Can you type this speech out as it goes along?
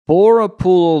Bora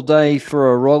pull all day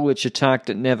for a Roglic attack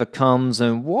that never comes,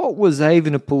 and what was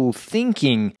Evenepoel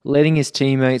thinking, letting his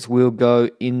teammates wheel go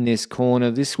in this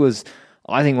corner? This was,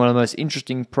 I think, one of the most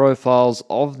interesting profiles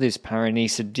of this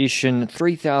Paris-Nice edition.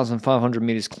 3,500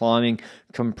 meters climbing,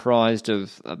 comprised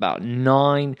of about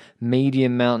 9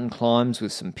 medium mountain climbs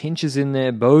with some pinches in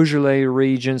there, Beaujolais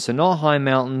region, so not high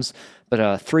mountains, but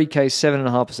a 3K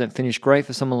 7.5% finish, great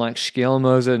for someone like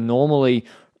Schjelmoser. Normally,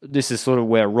 this is sort of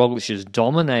where Roglic has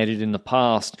dominated in the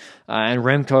past, and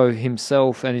Remco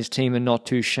himself and his team are not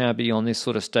too shabby on this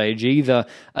sort of stage either.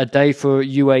 A day for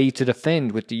UAE to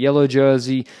defend with the yellow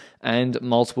jersey and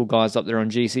multiple guys up there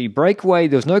on GC. Breakaway,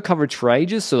 there was no coverage for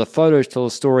ages, so the photos tell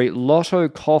a story. Lotto,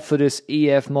 Cofidis,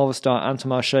 EF, Movistar,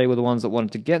 Intermarché were the ones that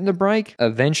wanted to get in the break.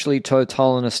 Eventually,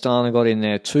 Total and Astana got in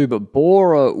there too, but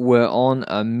Bora were on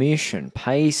a mission,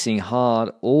 pacing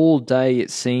hard all day, it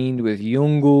seemed, with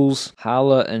Jungels,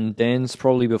 Haller, and Dens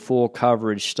probably before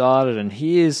coverage started. And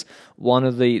here's one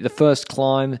of the first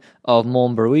climb of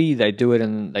Montbrouilly. They do it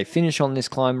and they finish on this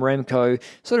climb. Remco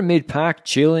sort of mid-pack,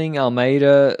 chilling.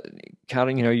 Almeida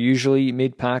cutting, usually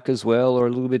mid-pack as well, or a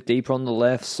little bit deeper on the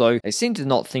left. So they seem to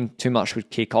not think too much would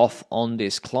kick off on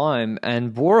this climb.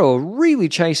 And Bora really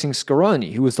chasing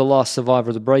Scaroni, who was the last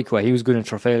survivor of the breakaway. He was good in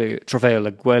Trofeo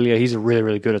Lagueglia. He's a really,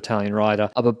 really good Italian rider.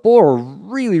 But Bora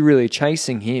really, really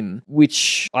chasing him,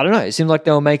 which, I don't know, it seemed like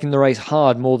they were making the race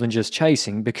hard more than just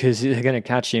chasing, because they're going to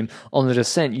catch him on the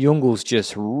descent. Jungels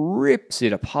just rips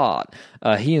it apart.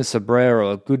 He and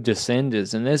Sobrero are good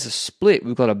descenders, and there's a split.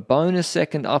 We've got a bonus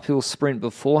second uphill sprint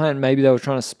beforehand. Maybe they were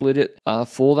trying to split it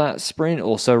for that sprint.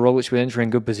 Also, Roglic would enter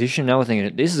in good position. Now we're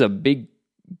thinking, this is a big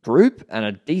group and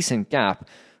a decent gap.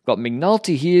 Got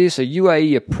McNulty here, so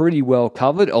UAE are pretty well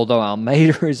covered, although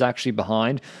Almeida is actually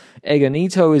behind.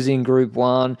 Eganito is in Group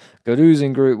 1, Gadu's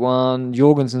in Group 1,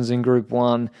 Jorgensen's in Group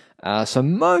 1. So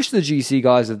most of the GC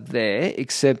guys are there,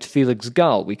 except Felix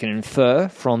Gall. We can infer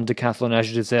from Decathlon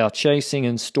as they are chasing,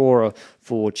 and Stora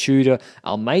for Tudor.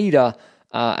 Almeida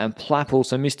and Plapp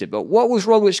also missed it. But what was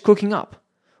Roglic cooking up?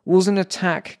 Was an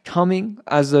attack coming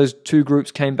as those two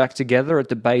groups came back together at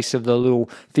the base of the little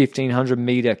 1,500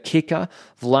 meter kicker?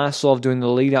 Vlasov doing the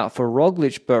lead out for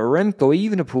Roglic, but Remco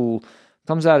Evenepoel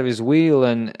comes out of his wheel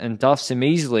and duffs him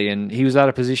easily. And he was out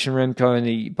of position, Remco, in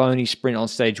the bony sprint on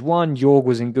stage 1. Jorg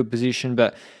was in good position,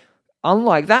 but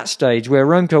unlike that stage where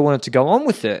Remco wanted to go on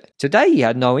with it, today he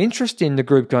had no interest in the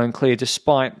group going clear,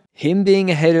 despite him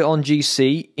being ahead on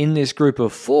GC in this group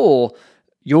of 4,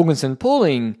 Jorgensen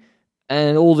pulling,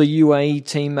 and all the UAE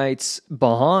teammates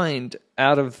behind,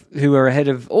 who are ahead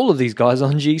of all of these guys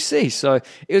on GC. So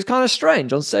it was kind of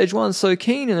strange. On stage 1, so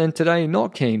keen, and then today,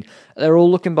 not keen. They're all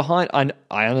looking behind.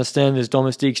 I understand there's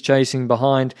domestiques chasing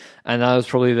behind, and that was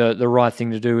probably the right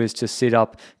thing to do, is to sit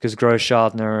up, because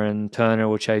Großschartner and Turner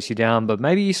will chase you down. But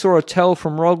maybe you saw a tell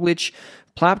from Roglic.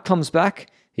 Plapp comes back.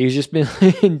 He's just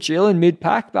been chilling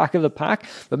mid-pack, back of the pack.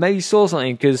 But maybe you saw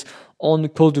something, because on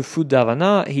Col du Fou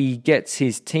d'Havana, he gets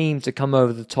his team to come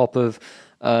over the top of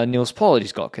Nils Pollard.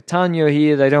 He's got Catania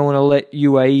here. They don't want to let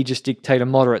UAE just dictate a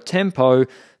moderate tempo.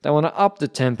 They want to up the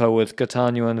tempo with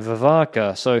Catania and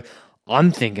Vavaka. So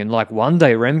I'm thinking, like, one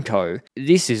day Remco,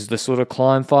 this is the sort of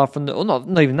climb far from the, or not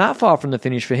even that far from the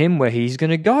finish for him, where he's going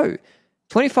to go.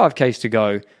 25Ks to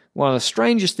go. One of the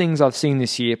strangest things I've seen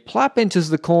this year. Plapp enters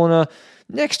the corner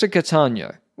next to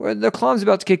Catania, where the climb's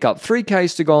about to kick up.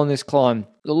 3Ks to go on this climb,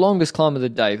 the longest climb of the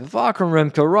day. Vavaka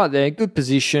and Remco right there, good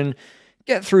position.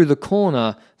 Get through the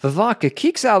corner. Vavaka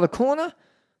kicks out of the corner,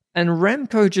 and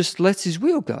Remco just lets his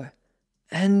wheel go.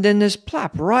 And then there's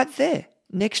Plapp right there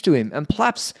next to him, and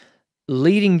Plapp's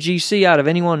leading GC out of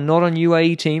anyone not on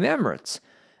UAE Team Emirates.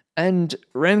 And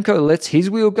Remco lets his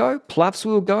wheel go, Plapp's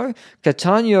wheel go.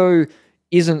 Catania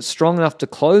isn't strong enough to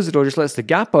close it, or just lets the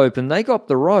gap open. They go up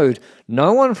the road.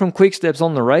 No one from Quickstep's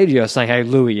on the radio saying, hey,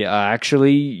 Louis,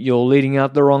 actually, you're leading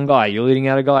out the wrong guy. You're leading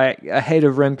out a guy ahead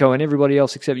of Remco and everybody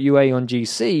else except UAE on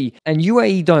GC. And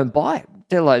UAE don't buy it.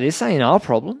 They're like, this ain't our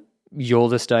problem. You're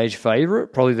the stage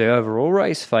favourite, probably the overall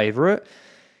race favourite.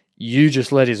 You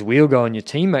just let his wheel go and your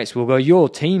teammates will go. Your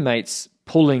teammates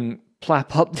pulling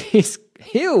Plapp up this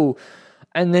hill.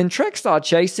 And then Trek starts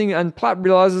chasing, and Plapp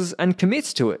realises and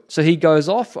commits to it. So he goes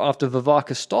off after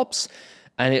Vavaka stops,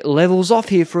 and it levels off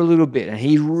here for a little bit. And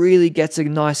he really gets a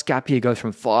nice gap here. Goes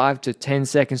from 5 to 10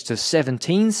 seconds to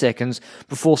 17 seconds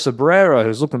before Sobrero,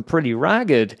 who's looking pretty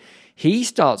ragged, he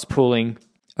starts pulling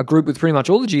a group with pretty much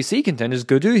all the GC contenders.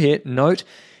 Gaudu here, note,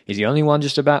 he's the only one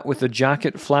just about with a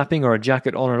jacket flapping or a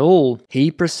jacket on at all.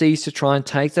 He proceeds to try and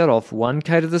take that off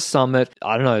 1K to the summit.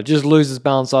 I don't know, just loses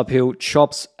balance uphill,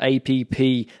 chops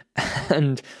APP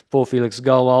and poor Felix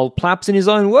Gall. Plapp's in his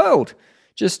own world.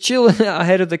 just chilling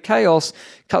ahead of the chaos.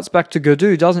 Cuts back to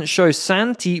Gaudu, doesn't show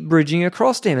Santi bridging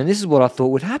across to him. And this is what I thought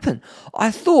would happen. I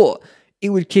thought it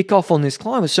would kick off on this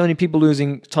climb with so many people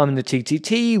losing time in the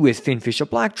TTT, with Finn Fisher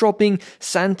Black dropping.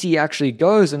 Santi actually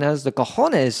goes and has the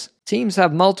cojones. Teams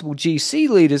have multiple GC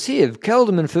leaders here.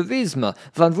 Kelderman for Visma,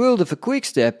 Van Wilder for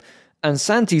Quickstep, and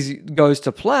Santi goes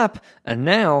to Plap, and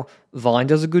now Vine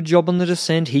does a good job on the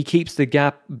descent. He keeps the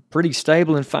gap pretty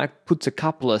stable, in fact, puts a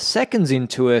couple of seconds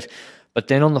into it. But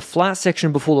then on the flat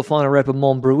section before the final rep of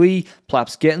Montbrouilly,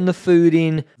 Plap's getting the food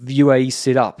in, UAE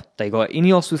sit up. They got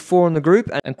Ineos with 4 in the group,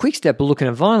 and Quickstep are looking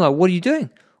at Vine like, what are you doing?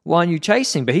 Why aren't you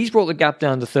chasing? But he's brought the gap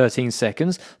down to 13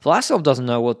 seconds. Vlasov doesn't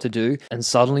know what to do, and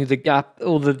suddenly the gap,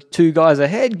 or the 2 guys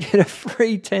ahead, get a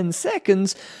free 10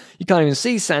 seconds. You can't even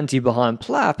see Santi behind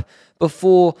Plap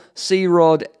before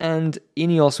C-Rod and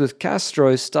Ineos with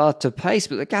Castro start to pace,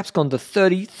 but the gap's gone to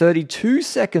 32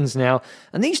 seconds now,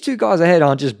 and these 2 guys ahead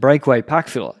aren't just breakaway pack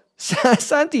filler.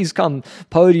 Santi's come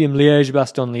podium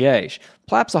Liège-Bastogne-Liège.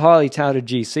 Plap's a highly touted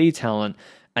GC talent,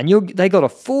 and they got a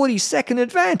 40-second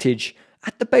advantage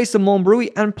at the base of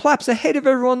Montbrouilly, and Plap's ahead of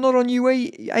everyone not on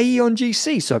UAE on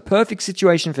GC. So perfect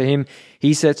situation for him.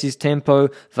 He sets his tempo.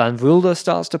 Van Wilder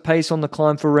starts to pace on the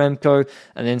climb for Remco,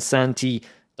 and then Santi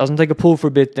doesn't take a pull for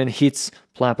a bit, then hits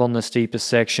Plap on the steepest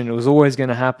section. It was always going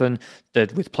to happen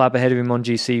that with Plap ahead of him on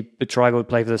GC, Betrigo would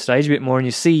play for the stage a bit more, and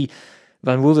you see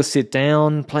Van Wilder sit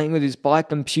down, playing with his bike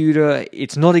computer.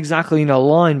 It's not exactly in a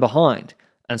line behind.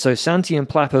 And so Santi and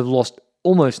Plap have lost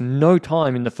almost no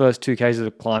time in the first 2Ks of the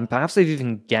climb. Perhaps they've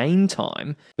even gained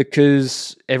time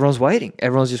because everyone's waiting.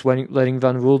 Everyone's just waiting, letting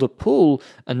Van Wilder pull,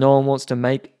 and no one wants to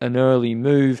make an early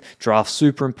move. Draft's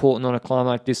super important on a climb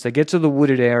like this. They get to the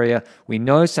wooded area. We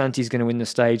know Santi's going to win the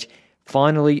stage.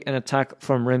 Finally, an attack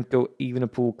from Remco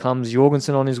Evenepoel comes.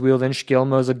 Jorgensen on his wheel, then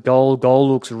Schelmo's a goal.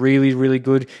 Goal looks really, really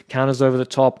good. Counters over the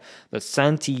top. But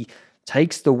Santi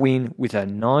takes the win with a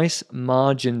nice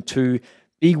margin too.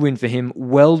 Big win for him,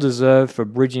 well-deserved for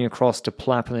bridging across to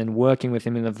Plap and then working with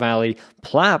him in the valley.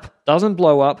 Plap doesn't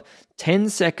blow up, 10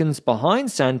 seconds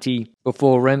behind Santi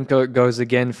before Remco goes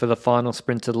again for the final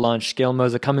sprint to the line.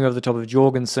 Schelmoser coming over the top of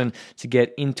Jorgensen to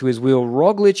get into his wheel.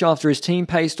 Roglic, after his team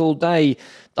paced all day,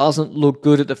 doesn't look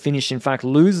good at the finish. In fact,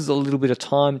 loses a little bit of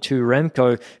time to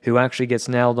Remco, who actually gets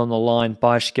nailed on the line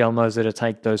by Schelmoser to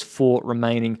take those 4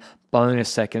 remaining bonus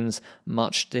seconds,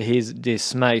 much to his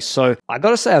dismay. So I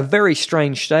got to say, a very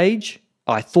strange stage.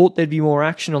 I thought there'd be more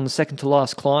action on the second to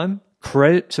last climb.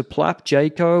 Credit to Plap,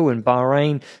 Jayco, and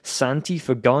Bahrain Santi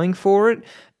for going for it.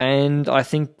 And I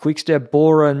think Quickstep,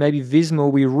 Bora, and maybe Visma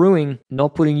will be ruining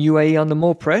not putting UAE under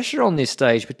more pressure on this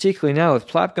stage, particularly now with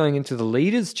Plap going into the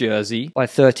leader's jersey by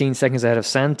 13 seconds ahead of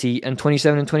Santi and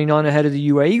 27 and 29 ahead of the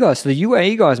UAE guys. So the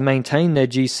UAE guys maintain their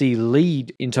GC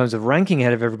lead in terms of ranking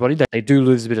ahead of everybody. They do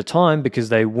lose a bit of time because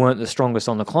they weren't the strongest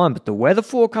on the climb, but the weather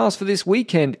forecast for this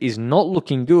weekend is not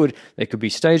looking good. There could be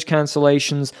stage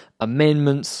cancellations,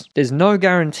 amendments. There's no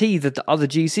guarantee that the other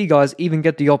GC guys even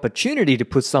get the opportunity to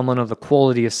put someone of the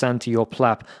quality of Santi or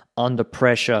Plap under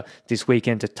pressure this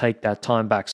weekend to take that time back.